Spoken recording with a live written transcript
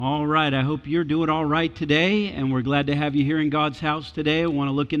All right, I hope you're doing all right today, and we're glad to have you here in God's house today. I want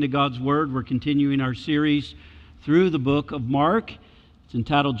to look into God's Word. We're continuing our series through the book of Mark. It's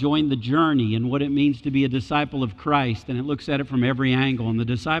entitled Join the Journey and what it means to be a disciple of Christ, and it looks at it from every angle. And the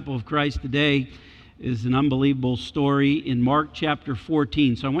disciple of Christ today is an unbelievable story in Mark chapter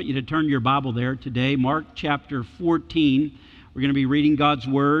 14. So I want you to turn your Bible there today, Mark chapter 14. We're going to be reading God's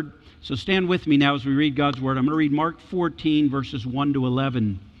Word. So stand with me now as we read God's Word. I'm going to read Mark 14, verses 1 to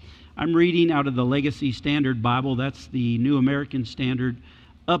 11. I'm reading out of the Legacy Standard Bible. That's the New American Standard,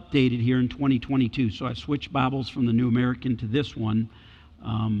 updated here in 2022. So I switched Bibles from the New American to this one.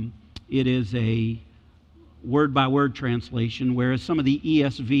 It is a word-by-word translation, whereas some of the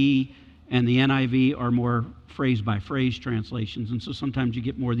ESV and the NIV are more phrase-by-phrase translations. And so sometimes you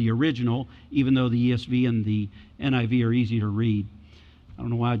get more of the original, even though the ESV and the NIV are easy to read. I don't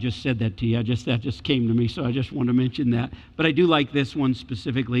know why I just said that to you. That just came to me, so I just wanted to mention that. But I do like this one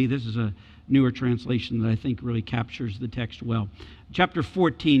specifically. This is a newer translation that I think really captures the text well. Chapter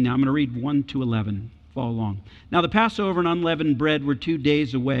 14, now I'm going to read 1 to 11. Follow along. Now the Passover and unleavened bread were 2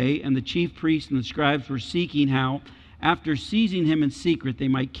 days away, and the chief priests and the scribes were seeking how, after seizing him in secret, they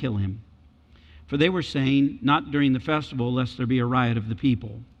might kill him. For they were saying, not during the festival, lest there be a riot of the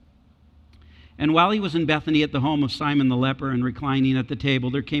people. And while he was in Bethany at the home of Simon the leper and reclining at the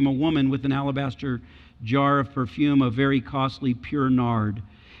table, there came a woman with an alabaster jar of perfume of very costly pure nard.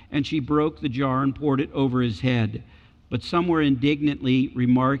 And she broke the jar and poured it over his head. But some were indignantly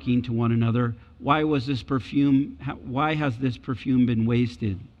remarking to one another, why has this perfume been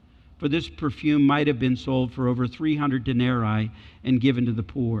wasted? For this perfume might have been sold for over 300 denarii and given to the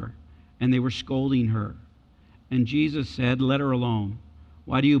poor. And they were scolding her. And Jesus said, let her alone.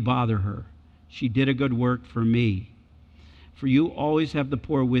 Why do you bother her? She did a good work for me. For you always have the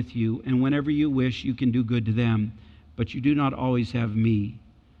poor with you, and whenever you wish, you can do good to them. But you do not always have me.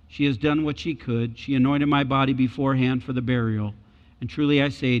 She has done what she could. She anointed my body beforehand for the burial. And truly I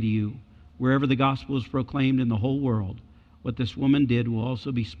say to you, wherever the gospel is proclaimed in the whole world, what this woman did will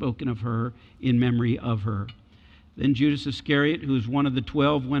also be spoken of her in memory of her. Then Judas Iscariot, who was one of the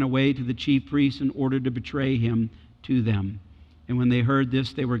 12, went away to the chief priests in order to betray him to them. And when they heard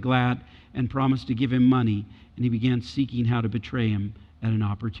this, they were glad and promised to give him money, and he began seeking how to betray him at an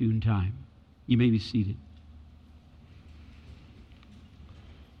opportune time. You may be seated.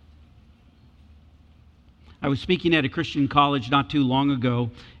 I was speaking at a Christian college not too long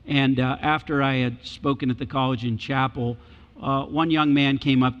ago, and after I had spoken at the college in chapel, one young man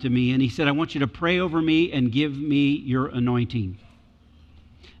came up to me, and he said, I want you to pray over me and give me your anointing.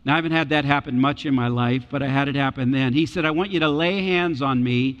 Now, I haven't had that happen much in my life, but I had it happen then. He said, I want you to lay hands on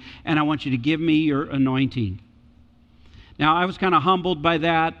me, and I want you to give me your anointing. Now, I was kind of humbled by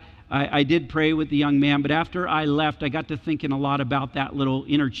that. I did pray with the young man, but after I left, I got to thinking a lot about that little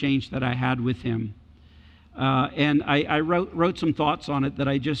interchange that I had with him. And I wrote some thoughts on it that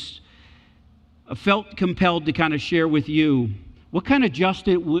I just felt compelled to kind of share with you. What kind of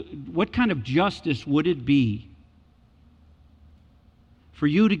justice would it be for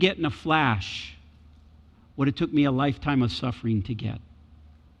you to get in a flash what it took me a lifetime of suffering to get?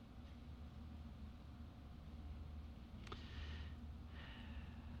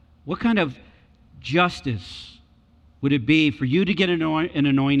 What kind of justice would it be for you to get an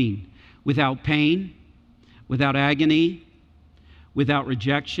anointing without pain, without agony, without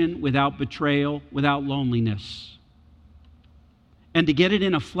rejection, without betrayal, without loneliness? And to get it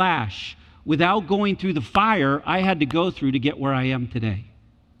in a flash without going through the fire I had to go through to get where I am today?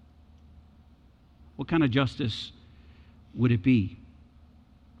 What kind of justice would it be?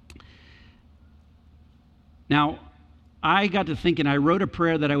 Now, I got to thinking, I wrote a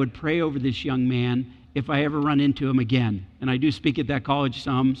prayer that I would pray over this young man if I ever run into him again. And I do speak at that college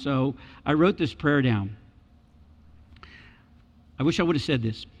some, so I wrote this prayer down. I wish I would have said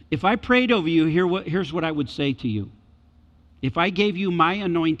this. If I prayed over you, here's what I would say to you. If I gave you my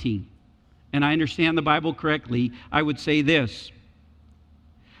anointing, and I understand the Bible correctly, I would say this.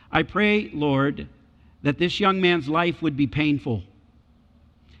 I pray, Lord, that this young man's life would be painful,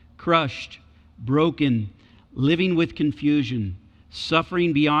 crushed, broken, living with confusion,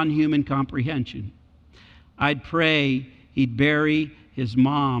 suffering beyond human comprehension. I'd pray he'd bury his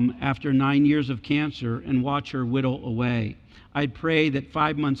mom after 9 years of cancer and watch her whittle away. I'd pray that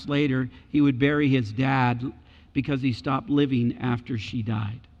 5 months later he would bury his dad because he stopped living after she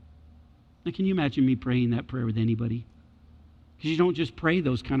died. Now, can you imagine me praying that prayer with anybody? Because you don't just pray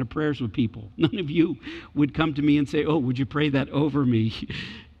those kind of prayers with people. None of you would come to me and say, oh, would you pray that over me?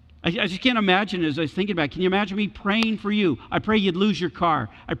 I just can't imagine as I was thinking about it. Can you imagine me praying for you? I pray you'd lose your car.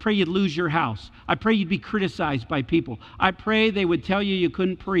 I pray you'd lose your house. I pray you'd be criticized by people. I pray they would tell you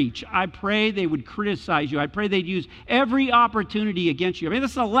couldn't preach. I pray they would criticize you. I pray they'd use every opportunity against you. I mean,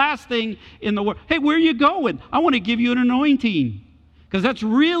 that's the last thing in the world. Hey, where are you going? I want to give you an anointing. Because that's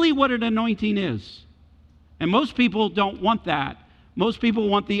really what an anointing is. And most people don't want that. Most people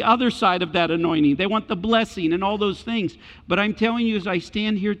want the other side of that anointing. They want the blessing and all those things. But I'm telling you, as I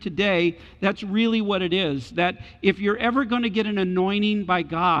stand here today, that's really what it is. That if you're ever going to get an anointing by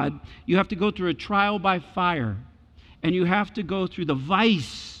God, you have to go through a trial by fire. And you have to go through the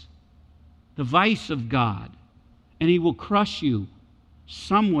vice of God. And He will crush you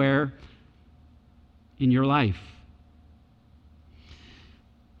somewhere in your life.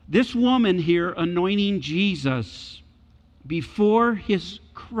 This woman here anointing Jesus before his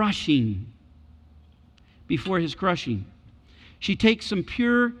crushing, she takes some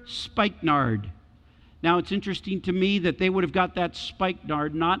pure spikenard. Now, it's interesting to me that they would have got that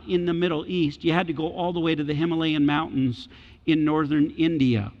spikenard not in the Middle East. You had to go all the way to the Himalayan mountains in northern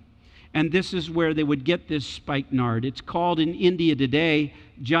India. And this is where they would get this spikenard. It's called in India today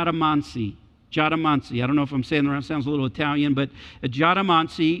Jatamansi. Jatamansi. I don't know if I'm saying that right. It sounds a little Italian, but a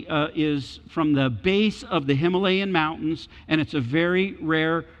Jatamansi is from the base of the Himalayan mountains, and it's a very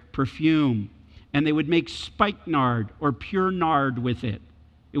rare perfume. And they would make spikenard or pure nard with it.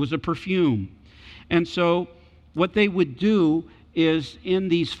 It was a perfume. And so what they would do is in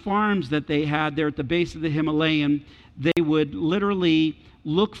these farms that they had there at the base of the Himalayan, they would literally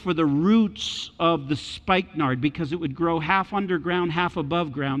look for the roots of the spikenard because it would grow half underground, half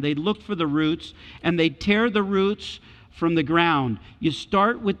above ground. They'd look for the roots and they'd tear the roots from the ground. You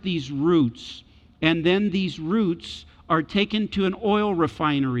start with these roots, and then these roots are taken to an oil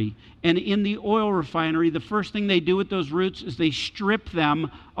refinery. And in the oil refinery, the first thing they do with those roots is they strip them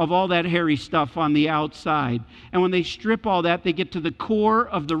of all that hairy stuff on the outside. And when they strip all that, they get to the core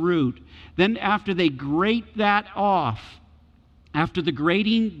of the root. Then after they grate that off, after the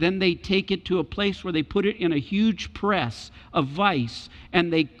grating, then they take it to a place where they put it in a huge press, a vise,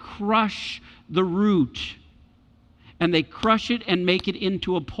 and they crush the root. And they crush it and make it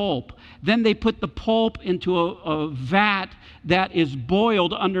into a pulp. Then they put the pulp into a vat that is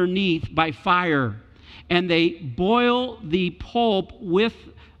boiled underneath by fire. And they boil the pulp with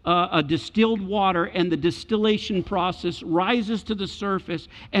a distilled water, and the distillation process rises to the surface,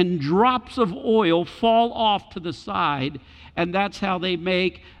 and drops of oil fall off to the side. And that's how they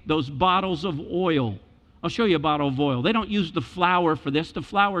make those bottles of oil. I'll show you a bottle of oil. They don't use the flour for this. The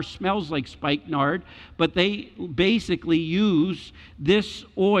flour smells like spikenard, but they basically use this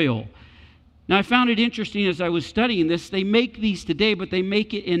oil. Now, I found it interesting as I was studying this. They make these today, but they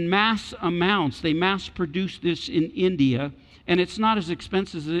make it in mass amounts. They mass produce this in India, and it's not as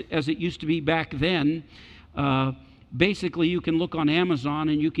expensive as it used to be back then. Basically, you can look on Amazon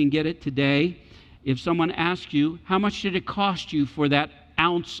and you can get it today. If someone asks you, how much did it cost you for that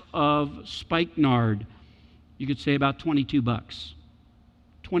ounce of spikenard? You could say about $22.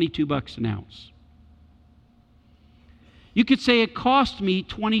 $22 an ounce. You could say it cost me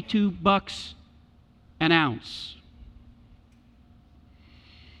 $22 an ounce.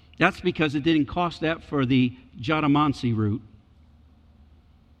 That's because it didn't cost that for the Jatamansi root.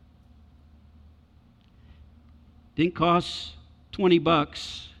 Didn't cost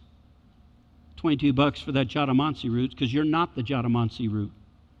 $20. $22 for that Jatamansi root, because you're not the Jatamansi root.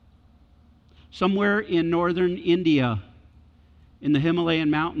 Somewhere in northern India, in the Himalayan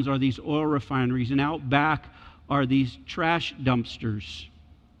mountains, are these oil refineries, and out back are these trash dumpsters.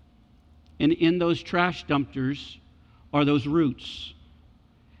 And in those trash dumpsters are those roots.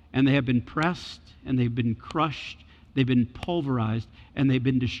 And they have been pressed, and they've been crushed, they've been pulverized, and they've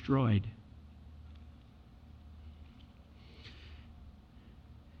been destroyed.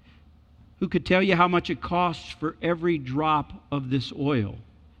 Who could tell you how much it costs for every drop of this oil?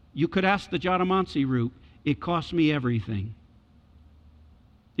 You could ask the Jatamansi root. It cost me everything.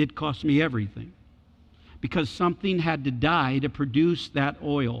 It cost me everything. Because something had to die to produce that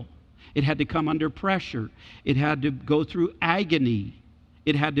oil. It had to come under pressure. It had to go through agony.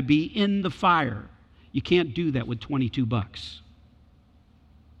 It had to be in the fire. You can't do that with $22.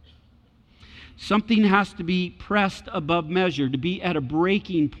 Something has to be pressed above measure, to be at a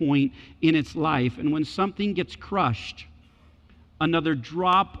breaking point in its life. And when something gets crushed, another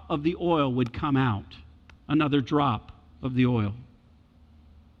drop of the oil would come out. Another drop of the oil.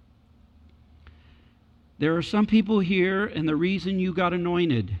 There are some people here, and the reason you got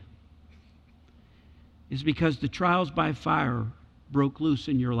anointed is because the trials by fire broke loose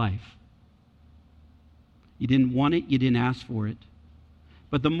in your life. You didn't want it, you didn't ask for it.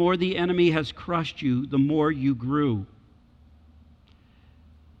 But the more the enemy has crushed you, the more you grew.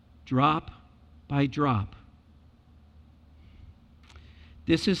 Drop by drop.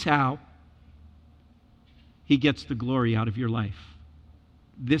 This is how he gets the glory out of your life.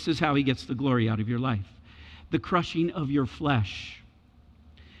 This is how he gets the glory out of your life. The crushing of your flesh.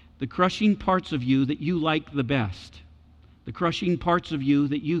 The crushing parts of you that you like the best. The crushing parts of you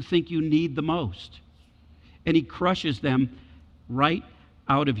that you think you need the most. And he crushes them right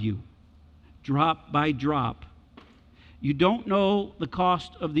out of you, drop by drop. You don't know the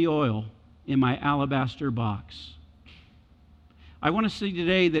cost of the oil in my alabaster box. I want to say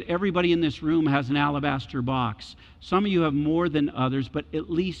today that everybody in this room has an alabaster box. Some of you have more than others, but at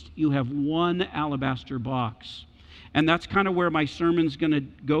least you have one alabaster box. And that's kind of where my sermon's going to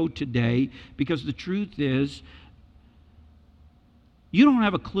go today, because the truth is, you don't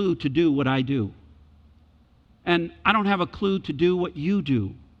have a clue to do what I do. And I don't have a clue to do what you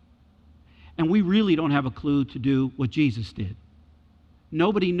do. And we really don't have a clue to do what Jesus did.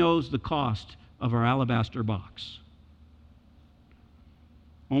 Nobody knows the cost of our alabaster box.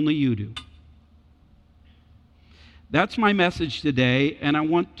 Only you do. That's my message today, and I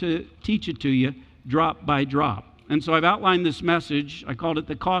want to teach it to you drop by drop. And so I've outlined this message. I called it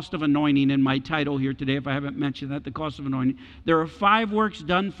The Cost of Anointing in my title here today, if I haven't mentioned that, The Cost of Anointing. There are 5 works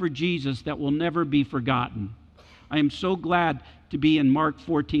done for Jesus that will never be forgotten. I am so glad to be in Mark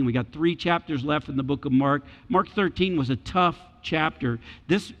 14. We got 3 chapters left in the book of Mark. Mark 13 was a tough chapter.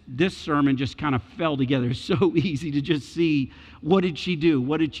 This sermon just kind of fell together. It's so easy to just see, what did she do?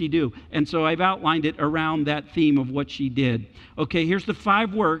 What did she do? And so I've outlined it around that theme of what she did. Okay, here's the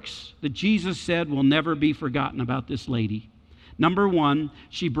 5 works that Jesus said will never be forgotten about this lady. Number 1,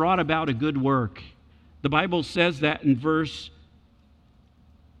 she brought about a good work. The Bible says that in verse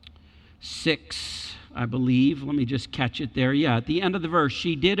 6. I believe. Let me just catch it there. Yeah, at the end of the verse,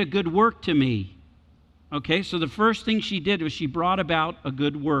 she did a good work to me. Okay, so the first thing she did was she brought about a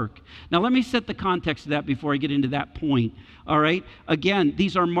good work. Now, let me set the context of that before I get into that point. All right, again,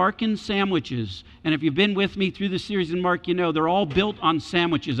 these are Markan sandwiches. And if you've been with me through the series in Mark, you know they're all built on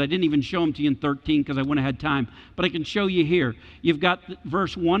sandwiches. I didn't even show them to you in 13 because I wouldn't have had time. But I can show you here. You've got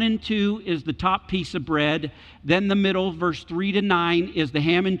verse 1 and 2 is the top piece of bread. Then the middle, verse 3 to 9, is the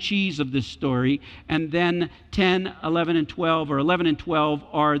ham and cheese of this story. And then 10, 11, and 12, or 11 and 12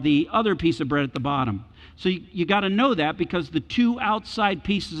 are the other piece of bread at the bottom. So you got to know that, because the 2 outside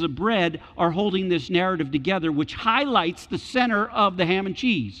pieces of bread are holding this narrative together, which highlights the center of the ham and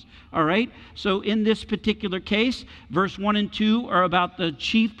cheese. All right? So in this particular case, verse 1 and 2 are about the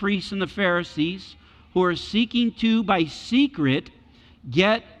chief priests and the Pharisees who are seeking to, by secret,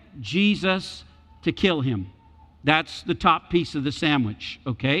 get Jesus to kill him. That's the top piece of the sandwich,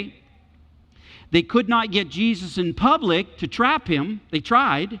 okay? They could not get Jesus in public to trap him. They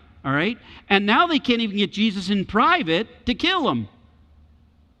tried. All right? And now they can't even get Jesus in private to kill him.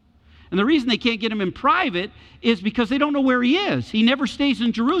 And the reason they can't get him in private is because they don't know where he is. He never stays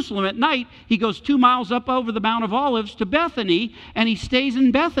in Jerusalem at night. He goes 2 miles up over the Mount of Olives to Bethany, and he stays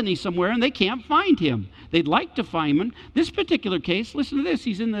in Bethany somewhere, and they can't find him. They'd like to find him. This particular case, listen to this,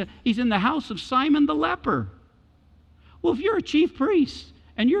 he's in the house of Simon the leper. Well, if you're a chief priest,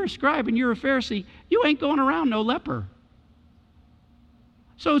 and you're a scribe, and you're a Pharisee, you ain't going around no leper.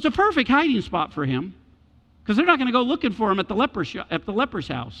 So it's a perfect hiding spot for him, because they're not going to go looking for him at the leper's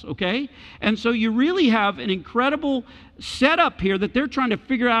house, okay? And so you really have an incredible setup here that they're trying to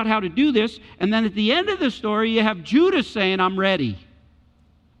figure out how to do this. And then at the end of the story, you have Judas saying, I'm ready.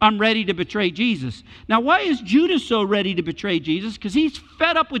 I'm ready to betray Jesus. Now, why is Judas so ready to betray Jesus? Because he's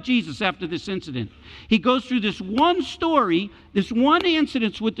fed up with Jesus after this incident. He goes through this one story, this one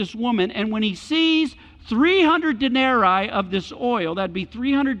incident with this woman, and when he sees 300 denarii of this oil, that'd be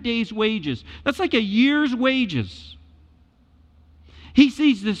 300 days' wages. That's like a year's wages. He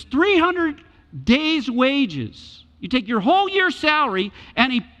sees this 300 days' wages. You take your whole year's salary,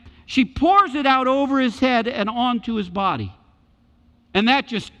 and she pours it out over his head and onto his body. And that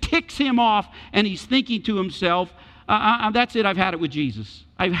just ticks him off, and he's thinking to himself, that's it, I've had it with Jesus.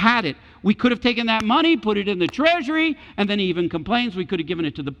 I've had it. We could have taken that money, put it in the treasury, and then he even complains we could have given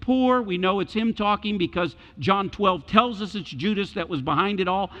it to the poor. We know it's him talking because John 12 tells us it's Judas that was behind it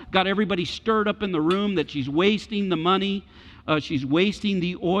all, got everybody stirred up in the room that she's wasting the money, she's wasting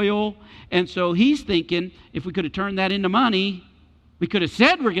the oil. And so he's thinking, if we could have turned that into money, we could have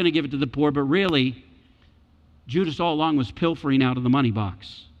said we're going to give it to the poor, but really, Judas all along was pilfering out of the money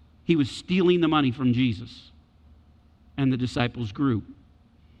box. He was stealing the money from Jesus and the disciples' group.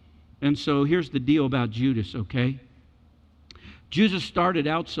 And so here's the deal about Judas, okay? Judas started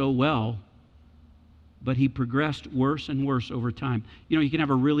out so well, but he progressed worse and worse over time. You know, you can have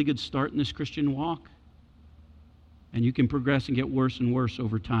a really good start in this Christian walk, and you can progress and get worse and worse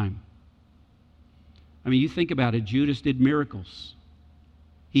over time. I mean, you think about it. Judas did miracles.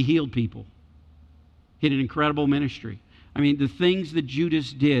 He healed people. He had an incredible ministry. I mean, the things that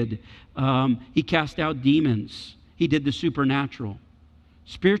Judas did, he cast out demons. He did the supernatural.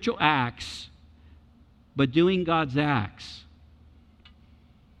 Spiritual acts, but doing God's acts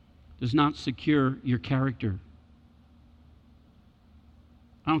does not secure your character.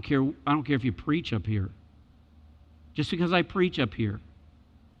 I don't care if you preach up here. Just because I preach up here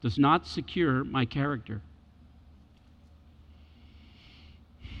does not secure my character.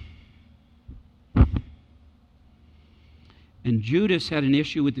 And Judas had an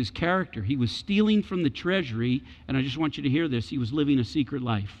issue with his character. He was stealing from the treasury, and I just want you to hear this. He was living a secret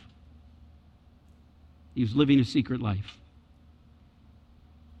life. He was living a secret life.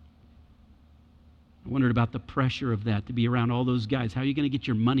 I wondered about the pressure of that, to be around all those guys. How are you going to get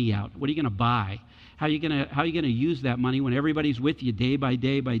your money out? What are you going to buy? How are you going to use that money when everybody's with you day by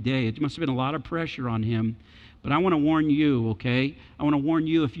day by day? It must have been a lot of pressure on him. But I want to warn you, okay? I want to warn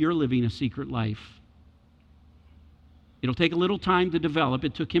you if you're living a secret life. It'll take a little time to develop.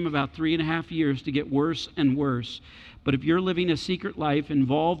 It took him about 3.5 years to get worse and worse. But if you're living a secret life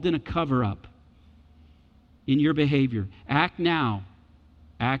involved in a cover-up in your behavior, act now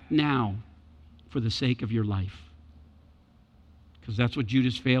for the sake of your life. Because that's what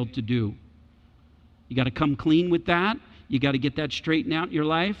Judas failed to do. You got to come clean with that. You got to get that straightened out in your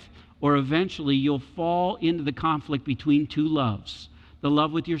life, or eventually you'll fall into the conflict between two loves, the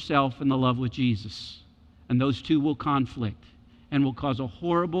love with yourself and the love with Jesus. And those two will conflict and will cause a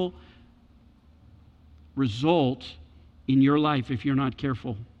horrible result in your life if you're not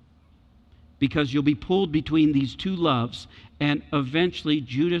careful. Because you'll be pulled between these two loves. And eventually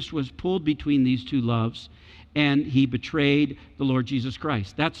Judas was pulled between these two loves, and he betrayed the Lord Jesus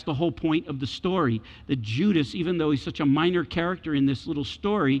Christ. That's the whole point of the story. That Judas, even though he's such a minor character in this little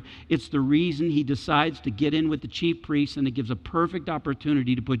story, it's the reason he decides to get in with the chief priests, and it gives a perfect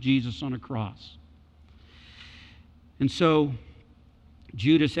opportunity to put Jesus on a cross. And so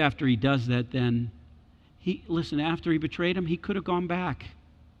Judas, after he does that, then, after he betrayed him, he could have gone back.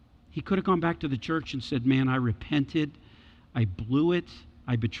 He could have gone back to the church and said, man, I repented. I blew it.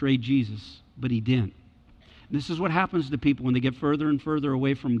 I betrayed Jesus. But he didn't. And this is what happens to people when they get further and further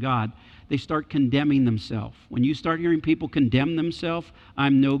away from God. They start condemning themselves. When you start hearing people condemn themselves,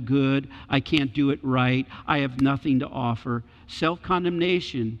 I'm no good. I can't do it right. I have nothing to offer.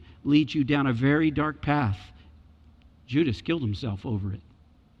 Self-condemnation leads you down a very dark path. Judas killed himself over it.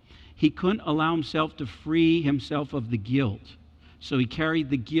 He couldn't allow himself to free himself of the guilt. So he carried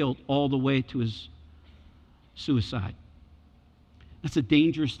the guilt all the way to his suicide. That's a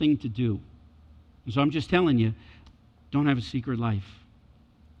dangerous thing to do. So I'm just telling you, don't have a secret life.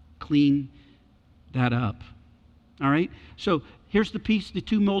 Clean that up. All right? So here's the piece, the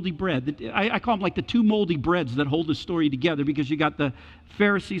two moldy bread. I call them like the two moldy breads that hold the story together, because you got the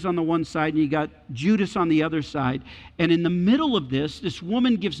Pharisees on the one side and you got Judas on the other side. And in the middle of this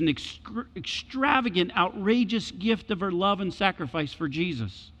woman gives an extravagant, outrageous gift of her love and sacrifice for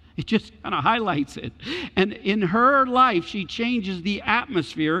Jesus. It just kind of highlights it. And in her life, she changes the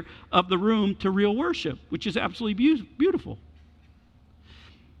atmosphere of the room to real worship, which is absolutely beautiful.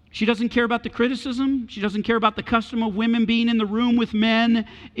 She doesn't care about the criticism. She doesn't care about the custom of women being in the room with men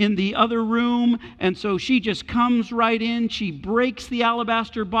in the other room. And so she just comes right in. She breaks the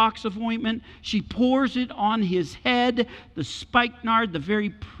alabaster box of ointment. She pours it on his head, the spikenard, the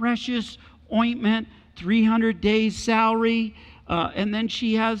very precious ointment, 300 days' salary. And then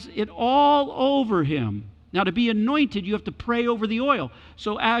she has it all over him. Now, to be anointed, you have to pray over the oil.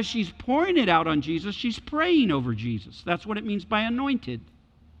 So as she's pouring it out on Jesus, she's praying over Jesus. That's what it means by anointed.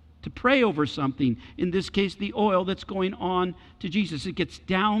 To pray over something, in this case the oil that's going on to Jesus. It gets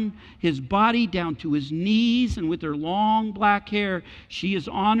down his body, down to his knees, and with her long black hair, she is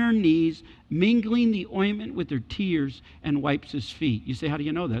on her knees, mingling the ointment with her tears, and wipes his feet. You say, how do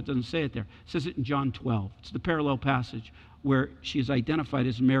you know that? It doesn't say it there. It says it in John 12. It's the parallel passage where she is identified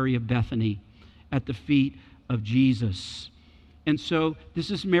as Mary of Bethany at the feet of Jesus. And so this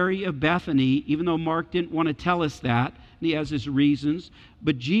is Mary of Bethany, even though Mark didn't want to tell us that, and he has his reasons.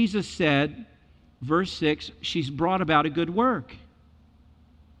 But Jesus said, verse 6, she's brought about a good work.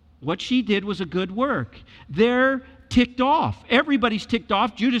 What she did was a good work. They're ticked off. Everybody's ticked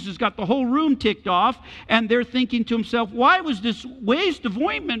off. Judas has got the whole room ticked off, and they're thinking to himself, why was this waste of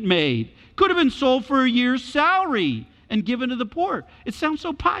ointment made? Could have been sold for a year's salary and given to the poor. It sounds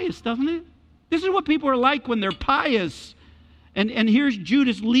so pious, doesn't it? This is what people are like when they're pious And here's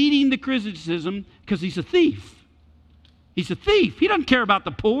Judas leading the criticism because he's a thief. He's a thief. He doesn't care about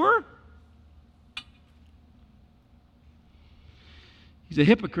the poor. He's a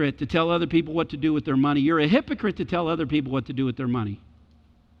hypocrite to tell other people what to do with their money. You're a hypocrite to tell other people what to do with their money.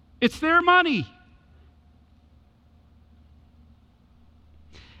 It's their money.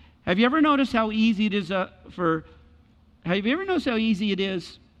 Have you ever noticed how easy it is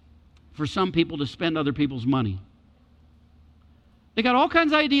for some people to spend other people's money? They got all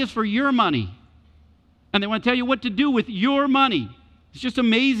kinds of ideas for your money, and they want to tell you what to do with your money. It's just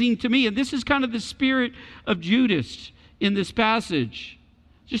amazing to me. And this is kind of the spirit of Judas in this passage.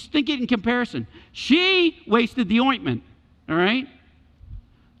 Just think it in comparison. She wasted the ointment, all right?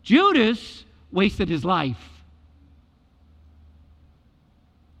 Judas wasted his life.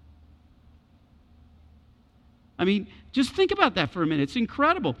 I mean, just think about that for a minute. It's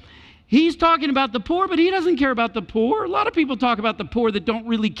incredible. He's talking about the poor, but he doesn't care about the poor. A lot of people talk about the poor that don't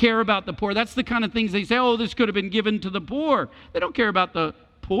really care about the poor. That's the kind of things they say, oh, this could have been given to the poor. They don't care about the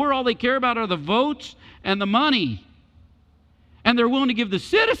poor. All they care about are the votes and the money. And they're willing to give the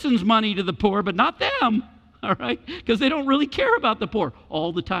citizens money to the poor, but not them, all right? Because they don't really care about the poor.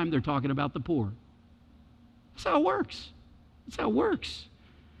 All the time they're talking about the poor. That's how it works. That's how it works.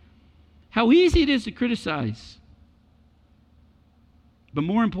 How easy it is to criticize. But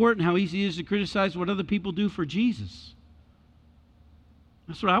more important, how easy it is to criticize what other people do for Jesus.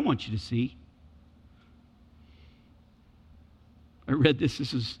 That's what I want you to see. I read this.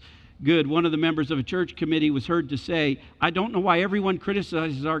 This is good. One of the members of a church committee was heard to say, I don't know why everyone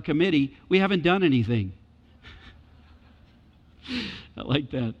criticizes our committee. We haven't done anything. I like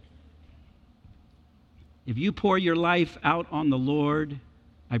that. If you pour your life out on the Lord,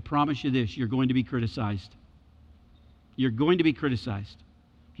 I promise you this, you're going to be criticized. You're going to be criticized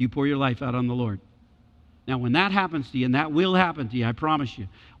if you pour your life out on the Lord. Now, when that happens to you, and that will happen to you, I promise you.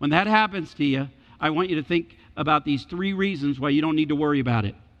 When that happens to you, I want you to think about these 3 reasons why you don't need to worry about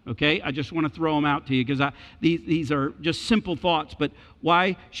it. Okay? I just want to throw them out to you because these are just simple thoughts, but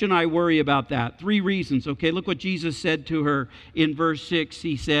why shouldn't I worry about that? 3 reasons. Okay, look what Jesus said to her in verse 6.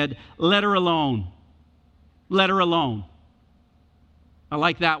 He said, let her alone. Let her alone. I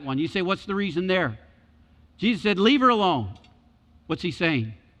like that one. You say, what's the reason there? Jesus said, leave her alone. What's he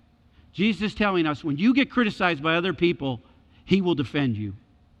saying? Jesus is telling us when you get criticized by other people, he will defend you.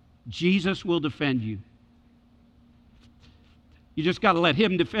 Jesus will defend you. You just got to let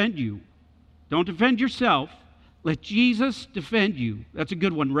him defend you. Don't defend yourself. Let Jesus defend you. That's a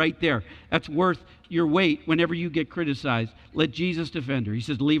good one right there. That's worth your weight whenever you get criticized. Let Jesus defend her. He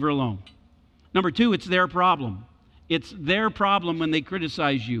says, leave her alone. Number 2, it's their problem. It's their problem when they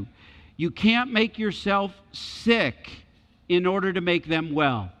criticize you. You can't make yourself sick in order to make them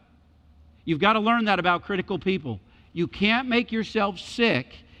well. You've got to learn that about critical people. You can't make yourself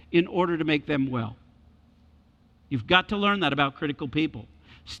sick in order to make them well. You've got to learn that about critical people.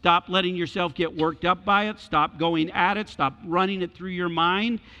 Stop letting yourself get worked up by it. Stop going at it. Stop running it through your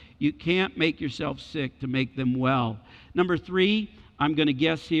mind. You can't make yourself sick to make them well. Number 3, I'm going to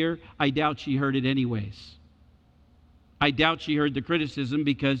guess here, I doubt she heard it anyways. I doubt she heard the criticism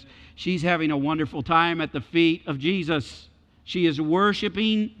because she's having a wonderful time at the feet of Jesus. She is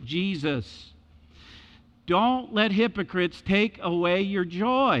worshiping Jesus. Don't let hypocrites take away your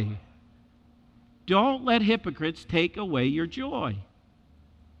joy. Don't let hypocrites take away your joy.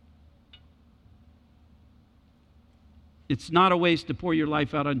 It's not a waste to pour your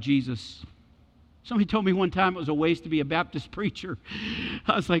life out on Jesus. Somebody told me one time it was a waste to be a Baptist preacher.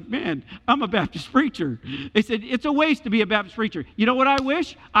 I was like, man, I'm a Baptist preacher. They said, it's a waste to be a Baptist preacher. You know what I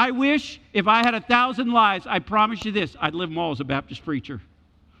wish? I wish if I had 1,000 lives, I promise you this, I'd live them all as a Baptist preacher.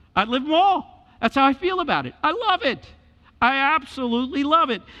 I'd live them all. That's how I feel about it. I love it. I absolutely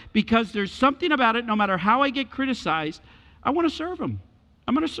love it because there's something about it, no matter how I get criticized, I want to serve him.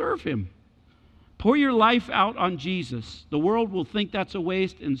 I'm going to serve him. Pour your life out on Jesus. The world will think that's a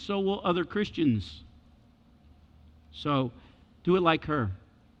waste, and so will other Christians. So do it like her.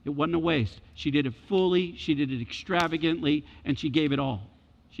 It wasn't a waste. She did it fully, she did it extravagantly, and she gave it all.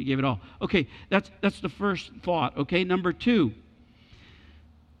 She gave it all. Okay, that's the first thought. Okay, number 2.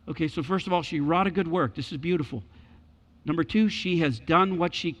 Okay, so first of all, she wrought a good work. This is beautiful. Number 2, she has done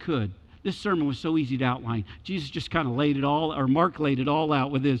what she could. This sermon was so easy to outline. Jesus just kind of laid it all, or Mark laid it all out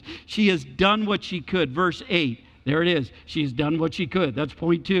with this. She has done what she could. Verse 8, there it is. She has done what she could. That's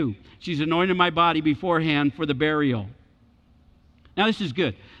point 2. She's anointed my body beforehand for the burial. Now this is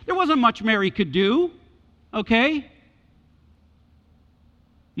good. There wasn't much Mary could do, okay?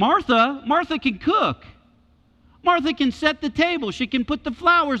 Martha can cook. Martha can set the table. She can put the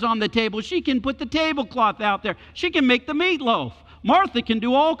flowers on the table. She can put the tablecloth out there. She can make the meatloaf. Martha can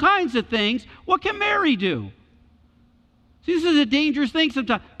do all kinds of things. What can Mary do? See, this is a dangerous thing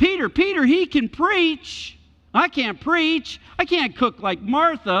sometimes. Peter, he can preach. I can't preach. I can't cook like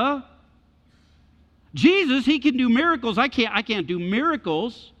Martha. Jesus, he can do miracles. I can't do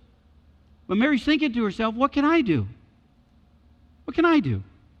miracles. But Mary's thinking to herself, what can I do? What can I do?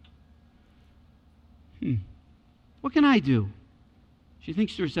 What can I do? She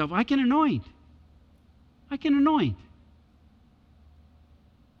thinks to herself, I can anoint. I can anoint.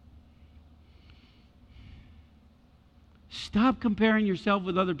 Stop comparing yourself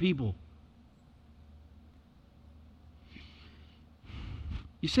with other people.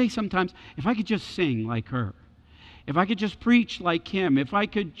 You say sometimes, if I could just sing like her, if I could just preach like him, if I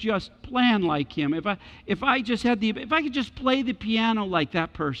could just plan like him, if I could just play the piano like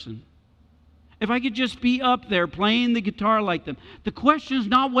that person, if I could just be up there playing the guitar like them. The question is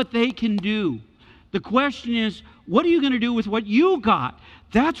not what they can do. The question is, what are you going to do with what you got?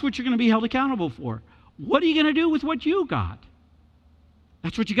 That's what you're going to be held accountable for. What are you going to do with what you got?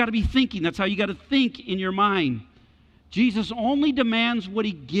 That's what you got to be thinking. That's how you got to think in your mind. Jesus only demands what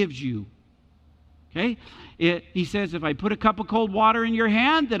he gives you. Okay? He says, if I put a cup of cold water in your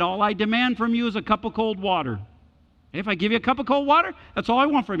hand, then all I demand from you is a cup of cold water. If I give you a cup of cold water, that's all I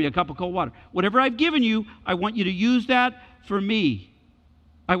want from you, a cup of cold water. Whatever I've given you, I want you to use that for me.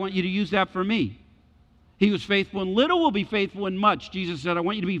 I want you to use that for me. He who's faithful in little will be faithful in much. Jesus said, I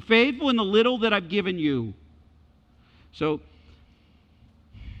want you to be faithful in the little that I've given you. So,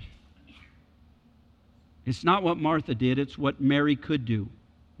 it's not what Martha did, it's what Mary could do.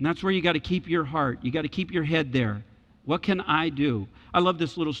 And that's where you got to keep your heart. You got to keep your head there. What can I do? I love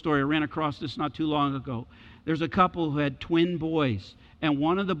this little story. I ran across this not too long ago. There's a couple who had twin boys, and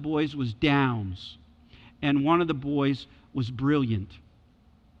one of the boys was Downs, and one of the boys was brilliant.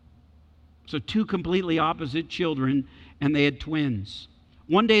 So two completely opposite children, and they had twins.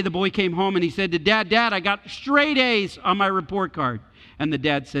 One day the boy came home and he said to Dad, I got straight A's on my report card. And the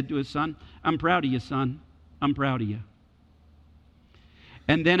dad said to his son, I'm proud of you, son. I'm proud of you.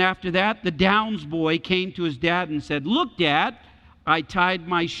 And then after that, the Downs boy came to his dad and said, look, Dad, I tied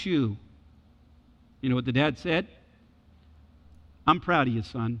my shoe. You know what the dad said? I'm proud of you,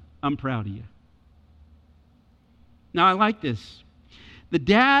 son. I'm proud of you. Now, I like this. The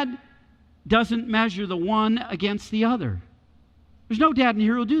dad doesn't measure the one against the other. There's no dad in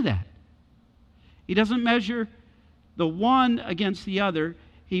here who'll do that. He doesn't measure the one against the other.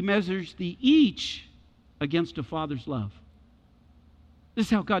 He measures the each against a father's love. This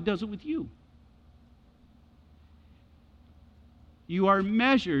is how God does it with you. You are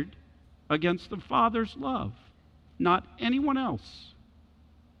measured against the Father's love, not anyone else.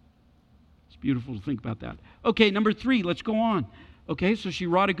 It's beautiful to think about that. Okay, number 3, let's go on. Okay, so she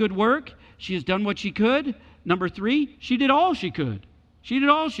wrought a good work. She has done what she could. Number 3, she did all she could. She did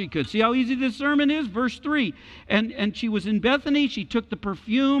all she could. See how easy this sermon is? Verse 3. And she was in Bethany. She took the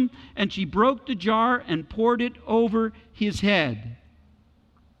perfume and she broke the jar and poured it over his head.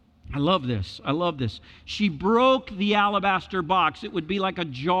 I love this. I love this. She broke the alabaster box. It would be like a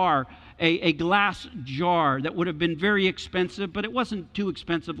jar, a glass jar that would have been very expensive, but it wasn't too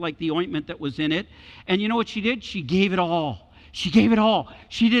expensive like the ointment that was in it. And you know what she did? She gave it all. She gave it all.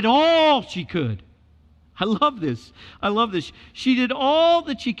 She did all she could. I love this. I love this. She did all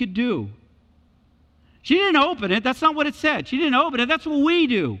that she could do. She didn't open it. That's not what it said. She didn't open it. That's what we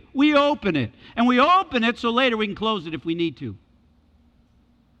do. We open it. And we open it so later we can close it if we need to.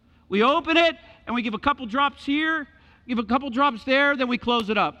 We open it and we give a couple drops here, give a couple drops there, then we close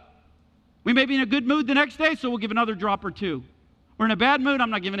it up. We may be in a good mood the next day, so we'll give another drop or two. We're in a bad mood, I'm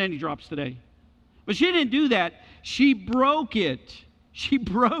not giving any drops today. But she didn't do that. She broke it. She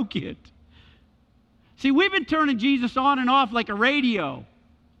broke it. See, we've been turning Jesus on and off like a radio.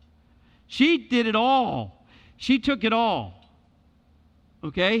 She did it all. She took it all.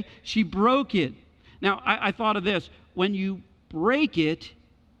 Okay? She broke it. Now, I thought of this. When you break it,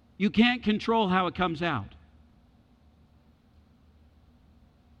 you can't control how it comes out.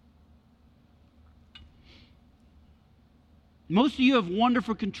 Most of you have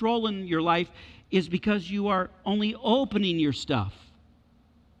wonderful control in your life is because you are only opening your stuff.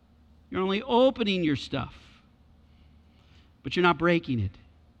 You're only opening your stuff. But you're not breaking it.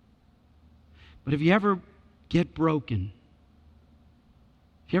 But if you ever get broken,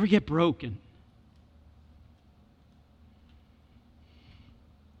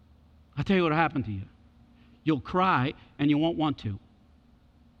 I'll tell you what will happen to you. You'll cry and you won't want to.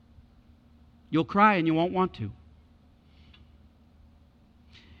 You'll cry and you won't want to.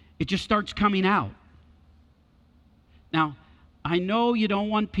 It just starts coming out. Now, I know you don't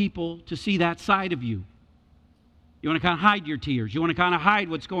want people to see that side of you. You want to kind of hide your tears. You want to kind of hide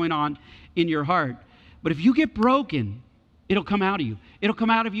what's going on in your heart. But if you get broken, it'll come out of you. It'll come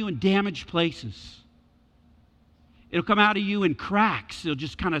out of you in damaged places. It'll come out of you in cracks. It'll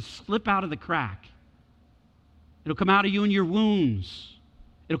just kind of slip out of the crack. It'll come out of you in your wounds.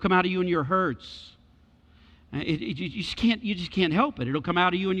 It'll come out of you in your hurts. You just can't help it. It'll come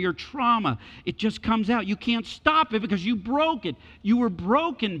out of you in your trauma. It just comes out. You can't stop it because you broke it. You were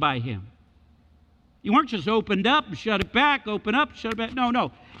broken by him. You weren't just opened up and shut it back, open up, shut it back.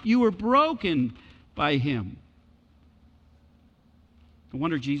 No. You were broken by him. No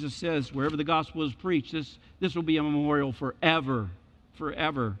wonder Jesus says, wherever the gospel is preached, this will be a memorial forever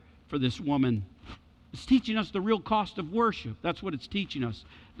for this woman. It's teaching us the real cost of worship. That's what it's teaching us.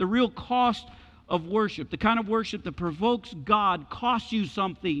 The real cost of worship. The kind of worship that provokes God costs you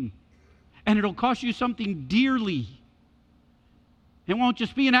something. And it'll cost you something dearly. It won't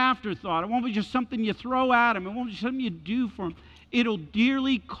just be an afterthought. It won't be just something you throw at him. It won't be something you do for him. It'll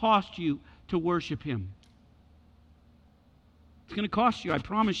dearly cost you to worship him. It's going to cost you. I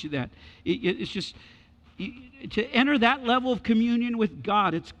promise you that. It's just, to enter that level of communion with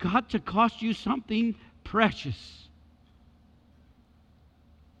God, it's got to cost you something precious.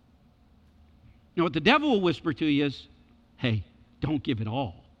 Now, what the devil will whisper to you is, hey, don't give it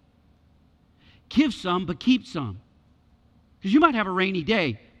all. Give some, but keep some. Because you might have a rainy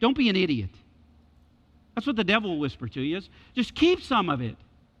day. Don't be an idiot. That's what the devil will whisper to you is, just keep some of it.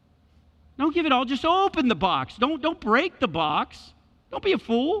 Don't give it all. Just open the box. Don't break the box. Don't be a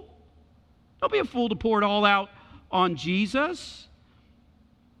fool. Don't be a fool to pour it all out on Jesus.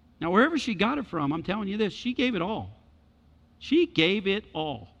 Now, wherever she got it from, I'm telling you this, she gave it all. She gave it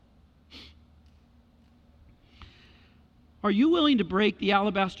all. Are you willing to break the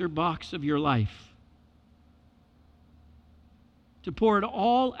alabaster box of your life? To pour it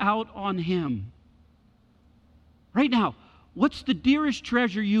all out on him? Right now, what's the dearest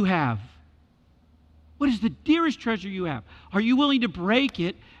treasure you have? What is the dearest treasure you have? Are you willing to break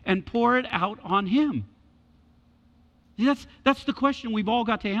it and pour it out on him? That's the question we've all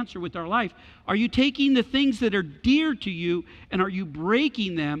got to answer with our life. Are you taking the things that are dear to you and are you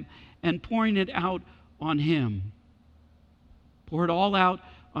breaking them and pouring it out on him? Pour it all out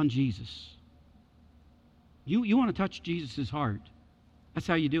on Jesus. You want to touch Jesus' heart. That's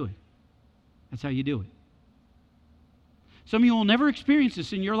how you do it. That's how you do it. Some of you will never experience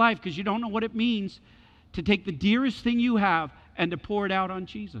this in your life because you don't know what it means to take the dearest thing you have and to pour it out on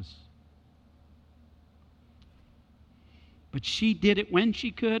Jesus. But she did it when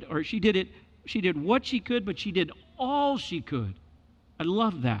she could, or she did what she could, but she did all she could. I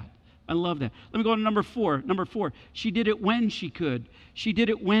love that. I love that. Let me go to number 4. Number 4, she did it when she could. She did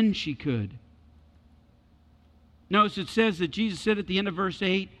it when she could. Notice it says that Jesus said at the end of verse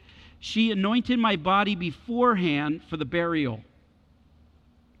 8, she anointed my body beforehand for the burial.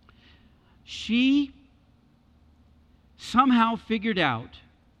 She somehow figured out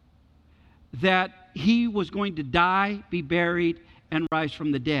that he was going to die, be buried, and rise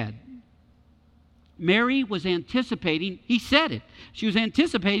from the dead. Mary was anticipating, he said it, she was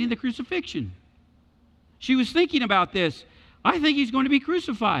anticipating the crucifixion. She was thinking about this. I think he's going to be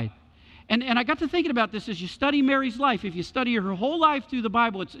crucified. And I got to thinking about this as you study Mary's life. If you study her whole life through the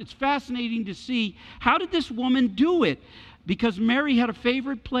Bible, it's fascinating to see how did this woman do it? Because Mary had a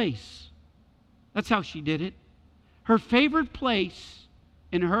favorite place. That's how she did it. Her favorite place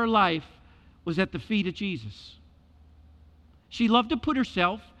in her life was at the feet of Jesus. She loved to put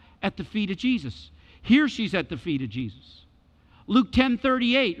herself at the feet of Jesus. Here she's at the feet of Jesus. Luke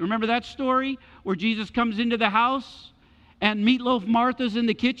 10:38, remember that story where Jesus comes into the house and Meatloaf Martha's in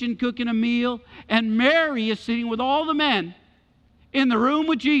the kitchen cooking a meal and Mary is sitting with all the men in the room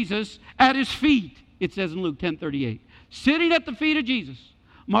with Jesus at his feet, it says in Luke 10:38. Sitting at the feet of Jesus.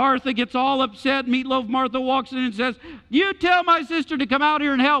 Martha gets all upset. Meatloaf Martha walks in and says, you tell my sister to come out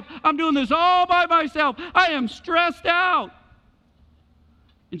here and help. I'm doing this all by myself. I am stressed out.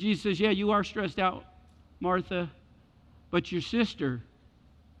 And Jesus says, yeah, you are stressed out, Martha, but your sister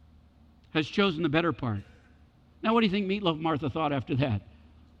has chosen the better part. Now, what do you think Meatloaf Martha thought after that?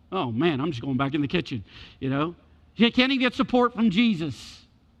 Oh, man, I'm just going back in the kitchen, you know. She can't even get support from Jesus.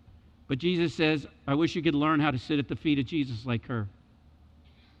 But Jesus says, I wish you could learn how to sit at the feet of Jesus like her.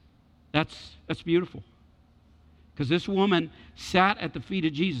 That's beautiful. Because this woman sat at the feet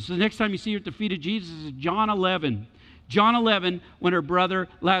of Jesus. So the next time you see her at the feet of Jesus is John 11. John 11, when her brother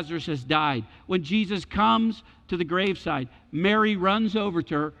Lazarus has died. When Jesus comes to the graveside, Mary runs over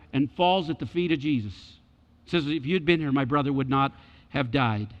to her and falls at the feet of Jesus. It says, if you'd been here, my brother would not have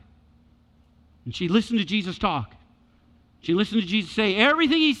died. And she listened to Jesus talk. She listened to Jesus say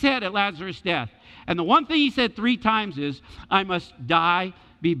everything he said at Lazarus' death. And the one thing he said 3 times is, I must die,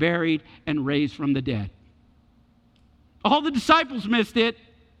 be buried, and raised from the dead. All the disciples missed it.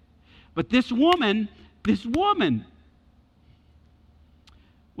 But this woman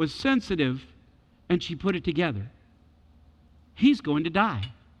was sensitive, and she put it together. He's going to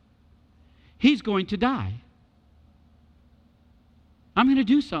die. He's going to die. I'm going to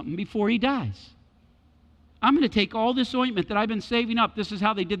do something before he dies. I'm going to take all this ointment that I've been saving up. This is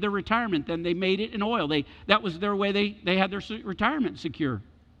how they did their retirement. Then they made it in oil. That was their way they had their retirement secure.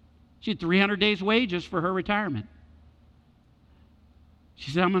 She had 300 days' wages for her retirement. She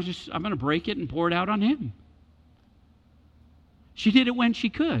said, I'm going to break it and pour it out on him. She did it when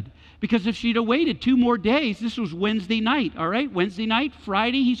she could. Because if she'd have waited 2 more days, this was Wednesday night, all right? Wednesday night,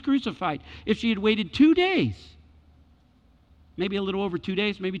 Friday, he's crucified. If she had waited 2 days, maybe a little over 2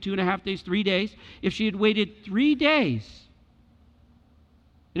 days, maybe 2.5 days, 3 days. If she had waited 3 days,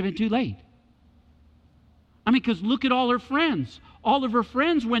 it'd have been too late. I mean, because look at all her friends. All of her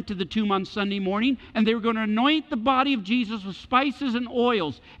friends went to the tomb on Sunday morning, and they were going to anoint the body of Jesus with spices and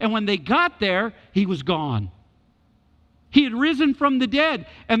oils. And when they got there, he was gone. He had risen from the dead,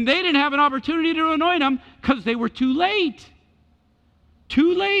 and they didn't have an opportunity to anoint him because they were too late.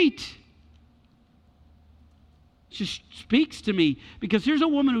 Too late. She speaks to me because here's a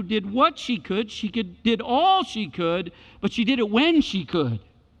woman who did what she could. Did all she could, but she did it when she could.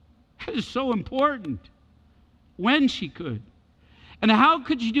 That is so important. When she could. And how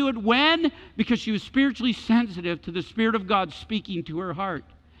could she do it when? Because she was spiritually sensitive to the Spirit of God speaking to her heart.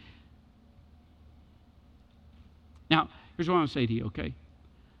 Now, here's what I want to say to you, okay?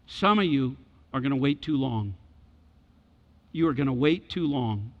 Some of you are going to wait too long. You are going to wait too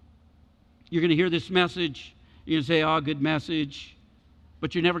long. You're going to hear this message. You're going to say, oh, good message.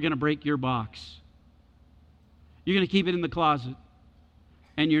 But you're never going to break your box. You're going to keep it in the closet.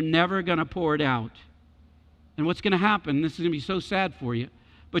 And you're never going to pour it out. And what's going to happen, this is going to be so sad for you,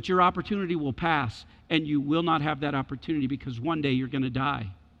 but your opportunity will pass, and you will not have that opportunity because one day you're going to die.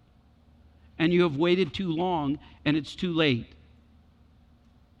 And you have waited too long, and it's too late.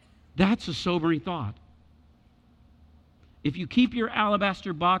 That's a sobering thought. If you keep your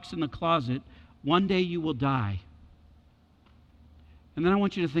alabaster box in the closet, one day you will die. And then I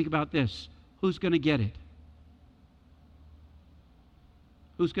want you to think about this. Who's going to get it?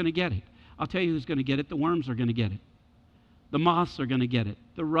 Who's going to get it? I'll tell you who's going to get it. The worms are going to get it. The moths are going to get it.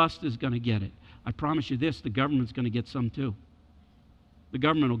 The rust is going to get it. I promise you this, the government's going to get some too. The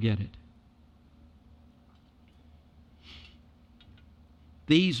government will get it.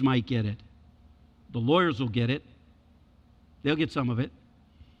 Thieves might get it. The lawyers will get it. They'll get some of it.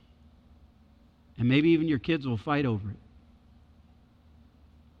 And maybe even your kids will fight over it.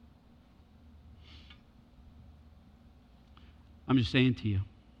 I'm just saying to you,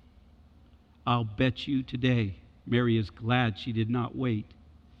 I'll bet you today Mary is glad she did not wait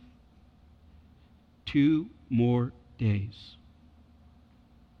 2 more days.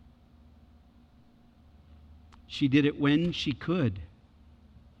 She did it when she could.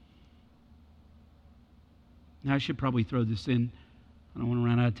 Now, I should probably throw this in. I don't want to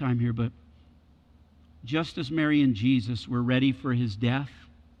run out of time here, but just as Mary and Jesus were ready for his death,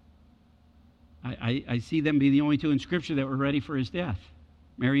 I see them be the only 2 in Scripture that were ready for his death,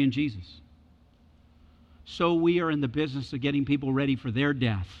 Mary and Jesus. So we are in the business of getting people ready for their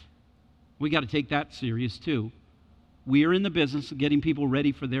death. We got to take that serious too. We are in the business of getting people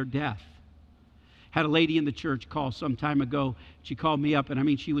ready for their death. Had a lady in the church call some time ago. She called me up, and I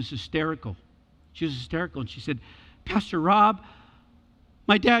mean, she was hysterical. She was hysterical, and she said, Pastor Rob,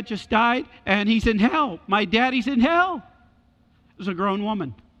 my dad just died, and he's in hell. My daddy's in hell. It was a grown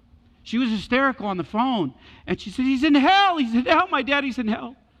woman. She was hysterical on the phone, and she said, he's in hell. He's in hell. My daddy's in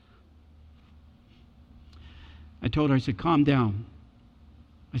hell. I told her, I said, calm down.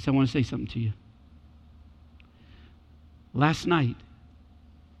 I said, I want to say something to you. Last night,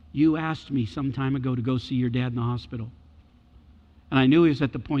 you asked me some time ago to go see your dad in the hospital. And I knew he was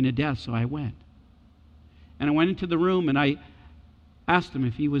at the point of death, so I went. And I went into the room, and I asked him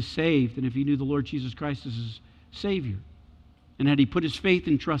if he was saved and if he knew the Lord Jesus Christ as his Savior. And had he put his faith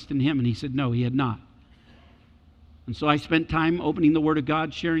and trust in him? And he said, no, he had not. And so I spent time opening the Word of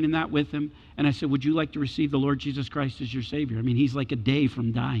God, sharing in that with him. And I said, would you like to receive the Lord Jesus Christ as your Savior? I mean, he's like a day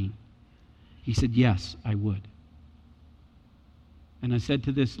from dying. He said, yes, I would. And I said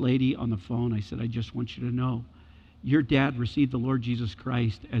to this lady on the phone, I said, I just want you to know, your dad received the Lord Jesus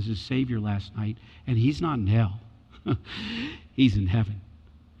Christ as his Savior last night, and he's not in hell. He's in heaven.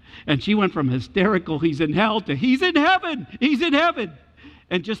 And she went from hysterical, he's in hell, to he's in heaven. He's in heaven.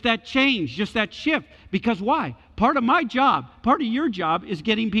 And just that change, just that shift. Because why? Part of my job, part of your job is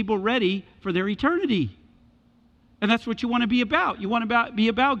getting people ready for their eternity. And that's what you want to be about. You want to be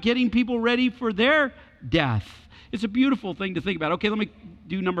about getting people ready for their death. It's a beautiful thing to think about. Okay, let me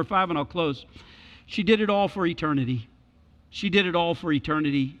do number 5 and I'll close. She did it all for eternity. She did it all for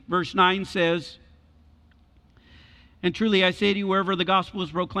eternity. Verse 9 says, and truly I say to you, wherever the gospel is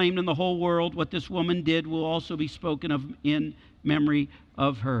proclaimed in the whole world, what this woman did will also be spoken of in memory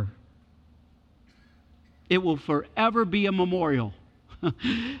of her. It will forever be a memorial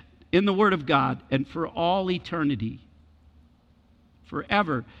in the Word of God and for all eternity.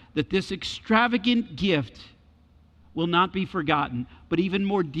 Forever. That this extravagant gift will not be forgotten. But even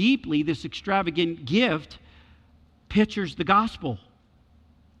more deeply, this extravagant gift pictures the gospel.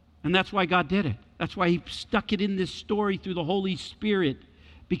 And that's why God did it. That's why He stuck it in this story through the Holy Spirit.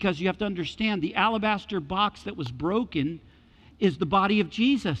 Because you have to understand, the alabaster box that was broken is the body of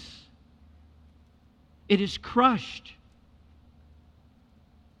Jesus. It is crushed.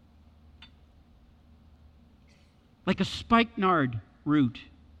 Like a spikenard root.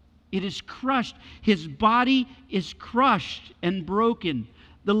 It is crushed. His body is crushed and broken.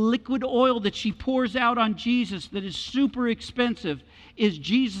 The liquid oil that she pours out on Jesus that is super expensive is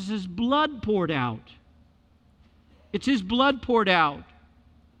Jesus' blood poured out. It's His blood poured out.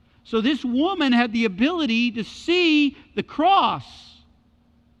 So this woman had the ability to see the cross.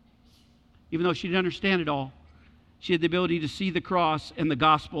 Even though she didn't understand it all, she had the ability to see the cross and the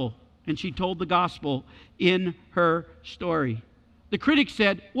gospel. And she told the gospel in her story. The critics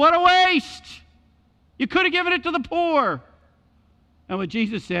said, what a waste! You could have given it to the poor. And what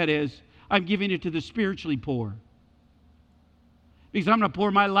Jesus said is, I'm giving it to the spiritually poor. Because I'm going to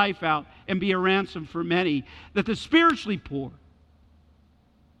pour my life out and be a ransom for many. That the spiritually poor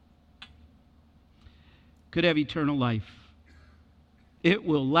could have eternal life. It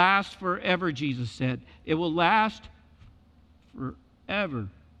will last forever, Jesus said. It will last forever.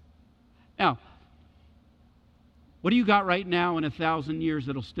 Now, what do you got right now in 1,000 years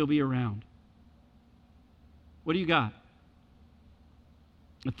that'll still be around? What do you got?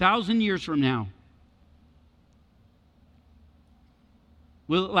 1,000 years from now.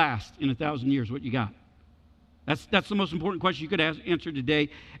 Will it last in 1,000 years? What you got? That's the most important question you could answer today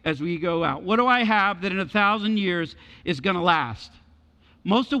as we go out. What do I have that in 1,000 years is going to last?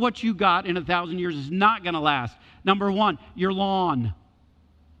 Most of what you got in 1,000 years is not going to last. Number 1, your lawn.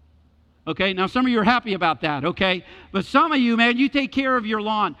 Okay, now some of you are happy about that, okay? But some of you, man, you take care of your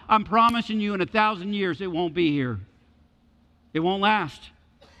lawn. I'm promising you in 1,000 years it won't be here. It won't last.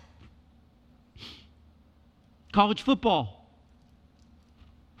 College football.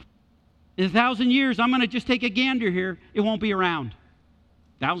 In 1,000 years, I'm going to just take a gander here. It won't be around.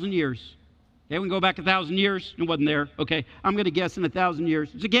 1,000 years. Okay, we can go back 1,000 years. It wasn't there. Okay, I'm going to guess in 1,000 years.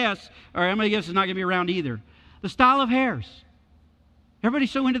 It's a guess. All right, I'm going to guess it's not going to be around either. The style of hairs.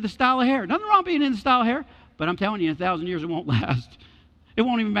 Everybody's so into the style of hair. Nothing wrong being in the style of hair, but I'm telling you, in 1,000 years, it won't last. It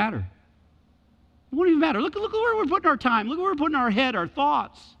won't even matter. It won't even matter. Look where we're putting our time. Look where we're putting our head, our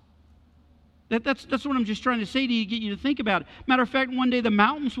thoughts. That's what I'm just trying to say to you, get you to think about it. Matter of fact, one day the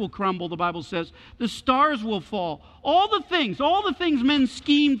mountains will crumble, the Bible says. The stars will fall. All the things men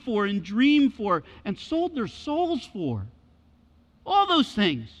schemed for and dreamed for and sold their souls for, all those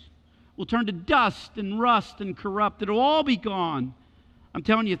things will turn to dust and rust and corrupt. It'll all be gone. I'm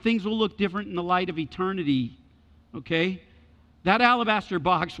telling you, things will look different in the light of eternity, okay? That alabaster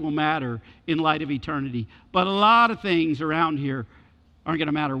box will matter in light of eternity. But a lot of things around here aren't going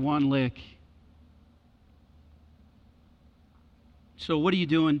to matter one lick. So what are you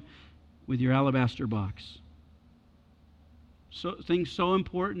doing with your alabaster box? So things so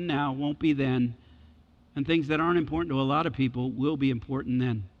important now won't be then, and things that aren't important to a lot of people will be important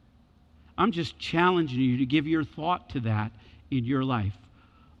then. I'm just challenging you to give your thought to that in your life.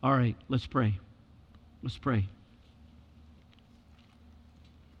 All right, let's pray. Let's pray.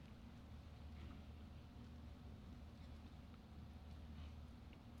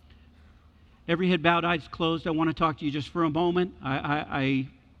 Every head bowed, eyes closed. I want to talk to you just for a moment. I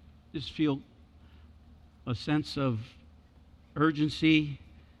just feel a sense of urgency.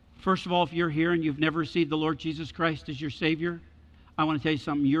 First of all, if you're here and you've never received the Lord Jesus Christ as your Savior, I want to tell you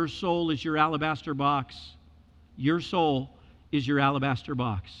something. Your soul is your alabaster box. Your soul is your alabaster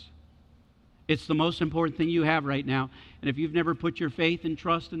box. It's the most important thing you have right now. And if you've never put your faith and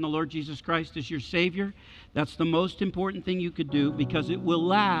trust in the Lord Jesus Christ as your Savior, that's the most important thing you could do, because it will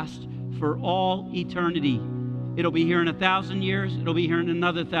last for all eternity. It'll be here in 1,000 years. It'll be here in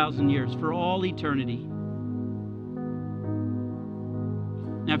another 1,000 years, for all eternity.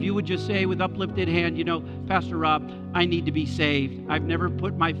 Now, if you would just say with uplifted hand, Pastor Rob, I need to be saved. I've never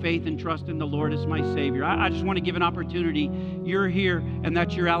put my faith and trust in the Lord as my Savior. I just want to give an opportunity. You're here, and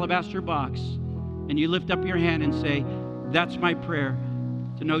that's your alabaster box. And you lift up your hand and say, that's my prayer,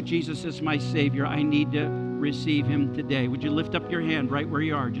 to know Jesus as my Savior. I need to receive Him today. Would you lift up your hand right where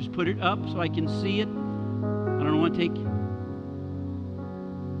you are? Just put it up so I can see it. I don't want to take...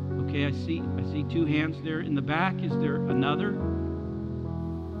 Okay, I see 2 hands there in the back. Is there another?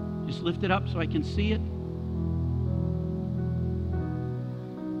 Just lift it up so I can see it.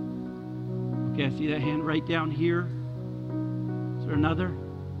 Okay, I see that hand right down here. Is there another?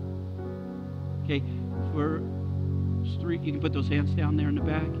 Okay, for 3, you can put those hands down there in the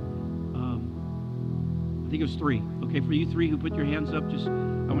back. I think it was 3. Okay, for you 3 who put your hands up,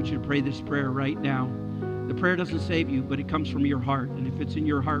 I want you to pray this prayer right now. The prayer doesn't save you, but it comes from your heart. And if it's in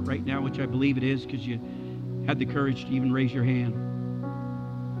your heart right now, which I believe it is because you had the courage to even raise your hand,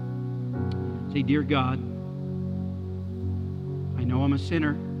 say, Dear God, I know I'm a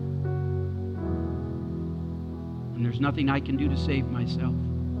sinner, and there's nothing I can do to save myself.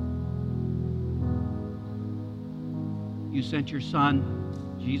 You sent your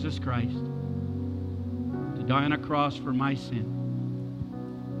Son, Jesus Christ, to die on a cross for my sin.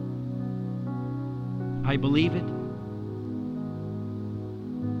 I believe it.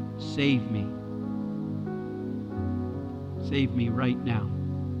 Save me. Save me right now.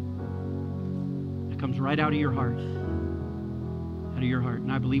 It comes right out of your heart. Out of your heart.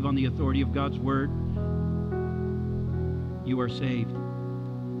 And I believe on the authority of God's Word, you are saved.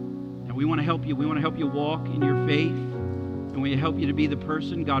 And we want to help you. We want to help you walk in your faith. And we help you to be the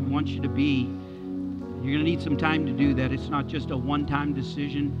person God wants you to be. You're going to need some time to do that. It's not just a one-time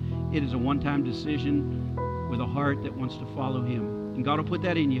decision. It is a one-time decision with a heart that wants to follow Him. And God will put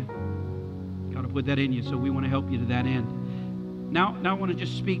that in you. God will put that in you. So we want to help you to that end. Now I want to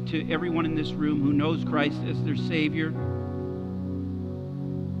just speak to everyone in this room who knows Christ as their Savior.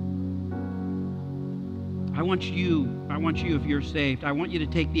 I want you, if you're saved, I want you to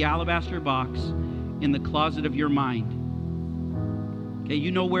take the alabaster box in the closet of your mind. Okay,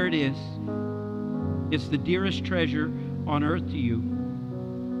 you know where it is. It's the dearest treasure on earth to you.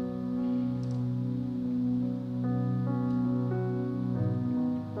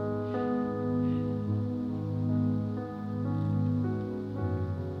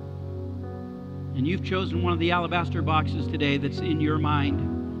 And you've chosen one of the alabaster boxes today that's in your mind.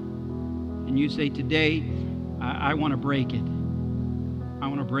 And you say, today, I want to break it. I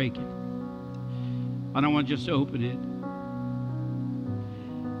want to break it. I don't want to just open it.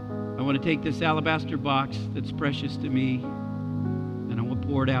 I want to take this alabaster box that's precious to me, and I want to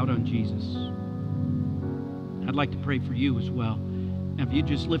pour it out on Jesus. I'd like to pray for you as well. And if you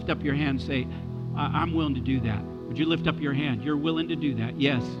just lift up your hand and say, I'm willing to do that. Would you lift up your hand? You're willing to do that.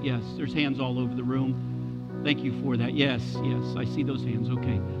 Yes, yes. There's hands all over the room. Thank you for that. Yes, yes. I see those hands.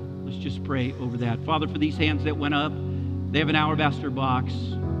 Okay. Let's just pray over that. Father, for these hands that went up, they have an alabaster box.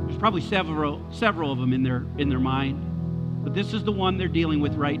 There's probably several of them in their mind. But this is the one they're dealing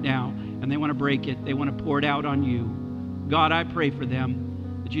with right now, and they want to break it. They want to pour it out on you. God, I pray for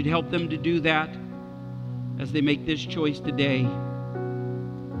them that you'd help them to do that as they make this choice today.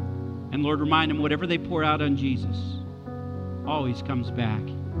 And Lord, remind them whatever they pour out on Jesus always comes back.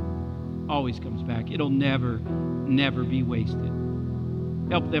 Always comes back. It'll never, never be wasted.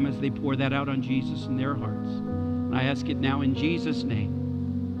 Help them as they pour that out on Jesus in their hearts. And I ask it now in Jesus'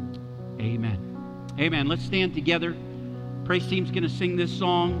 name. Amen. Amen. Let's stand together. Praise team's going to sing this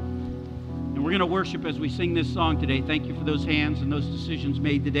song, and we're going to worship as we sing this song today. Thank you for those hands and those decisions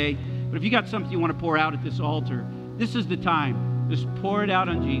made today. But if you got something you want to pour out at this altar, this is the time. Just pour it out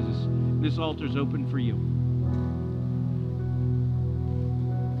on Jesus. This altar is open for you.